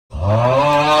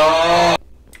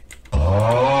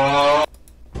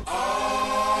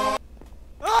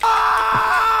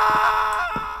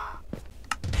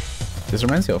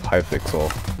reminds me of Hypixel.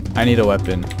 I need a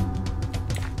weapon.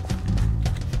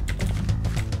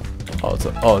 Oh,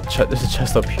 there's a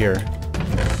chest up here.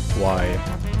 Why?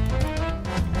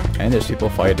 And there's people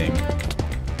fighting.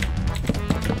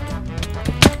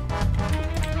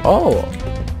 Oh!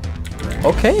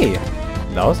 Okay!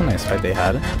 That was a nice fight they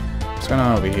had. What's going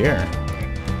on over here?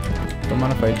 Don't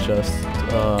mind if I just,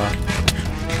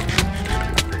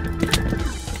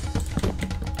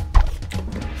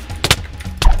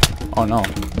 oh no.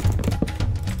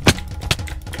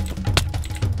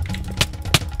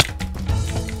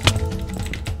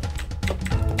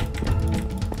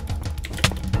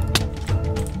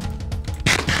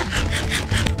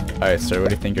 Alright, sir, where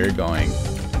do you think you're going?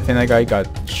 I think that guy got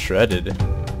shredded.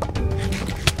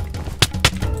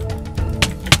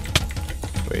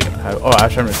 Wait,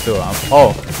 Ash Armor still on.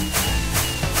 Oh!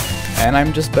 And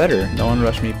I'm just better. No one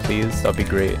rush me, please. That'll be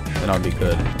great. Then I'll be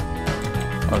good.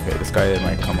 Okay, this guy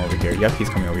might come over here. Yep, he's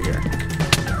coming over here.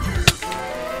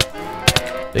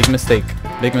 Big mistake.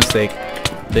 Big mistake.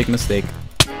 Big mistake.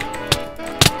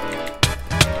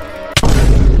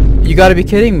 You gotta be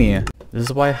kidding me. This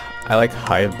is why I like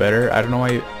Hive better. I don't know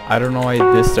why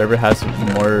this server has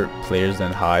more players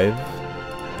than Hive.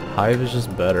 Hive is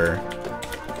just better.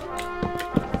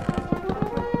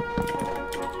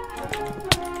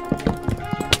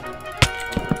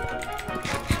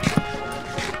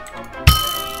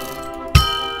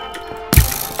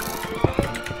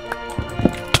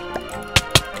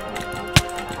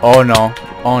 Oh no.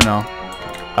 Oh no.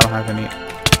 I don't have any.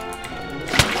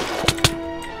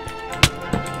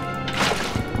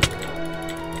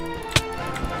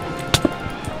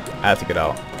 I have to get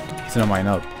out. He's gonna mine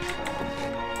up.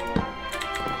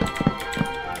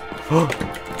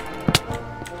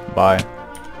 Bye.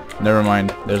 Never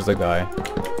mind. There's the guy.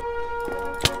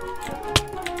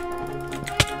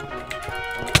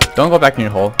 Don't go back in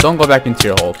your hole. Don't go back into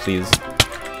your hole, please.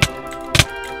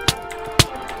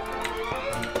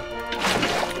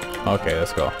 Okay,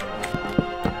 let's go.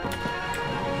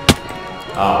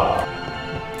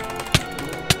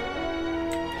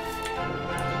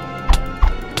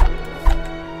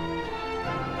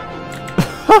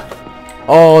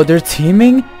 Oh, they're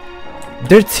teaming?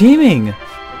 They're teaming!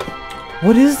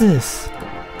 What is this?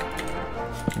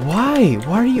 Why?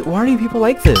 Why are you people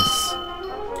like this?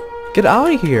 Get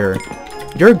out of here.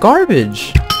 You're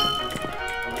garbage.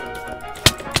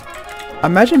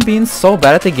 Imagine being so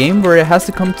bad at the game where it has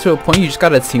to come to a point you just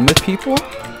gotta team with people.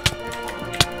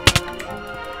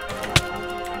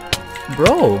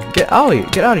 Bro, get out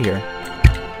of here.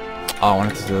 Oh, I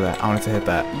wanted to do that. I wanted to hit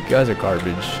that. You guys are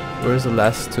garbage. Where's the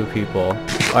last two people?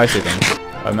 Oh, I see them.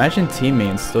 Imagine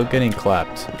teammates still getting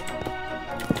clapped.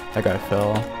 That guy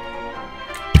fell.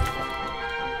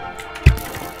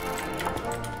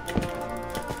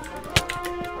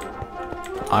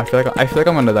 I feel like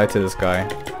I'm gonna die to this guy.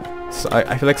 So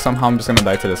I feel like somehow I'm just gonna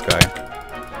die to this guy.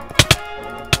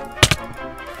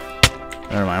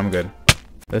 Never mind, I'm good.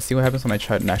 Let's see what happens when I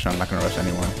try. Actually, I'm not gonna rush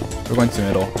anyone. We're going to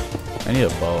middle. I need a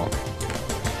bow.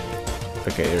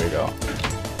 Okay, here we go.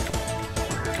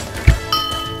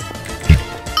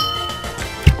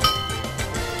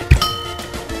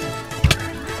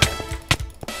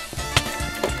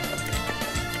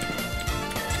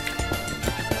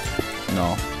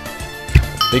 No.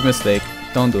 Big mistake.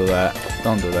 Don't do that.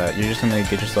 Don't do that. You're just gonna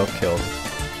get yourself killed.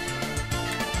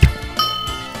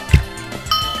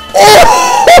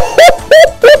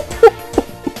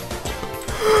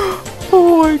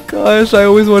 Oh my gosh, I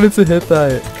always wanted to hit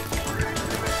that.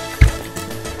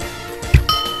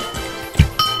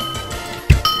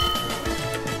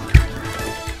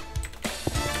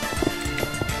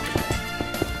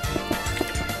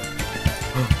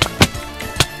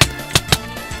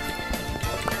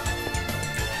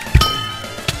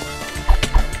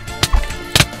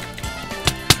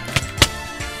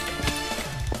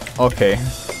 Okay.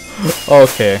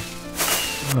 Okay.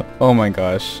 Oh my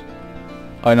gosh.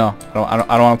 Oh no, I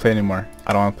don't want to play anymore.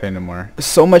 I don't want to play anymore.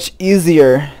 So much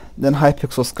easier than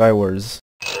Hypixel Skywars.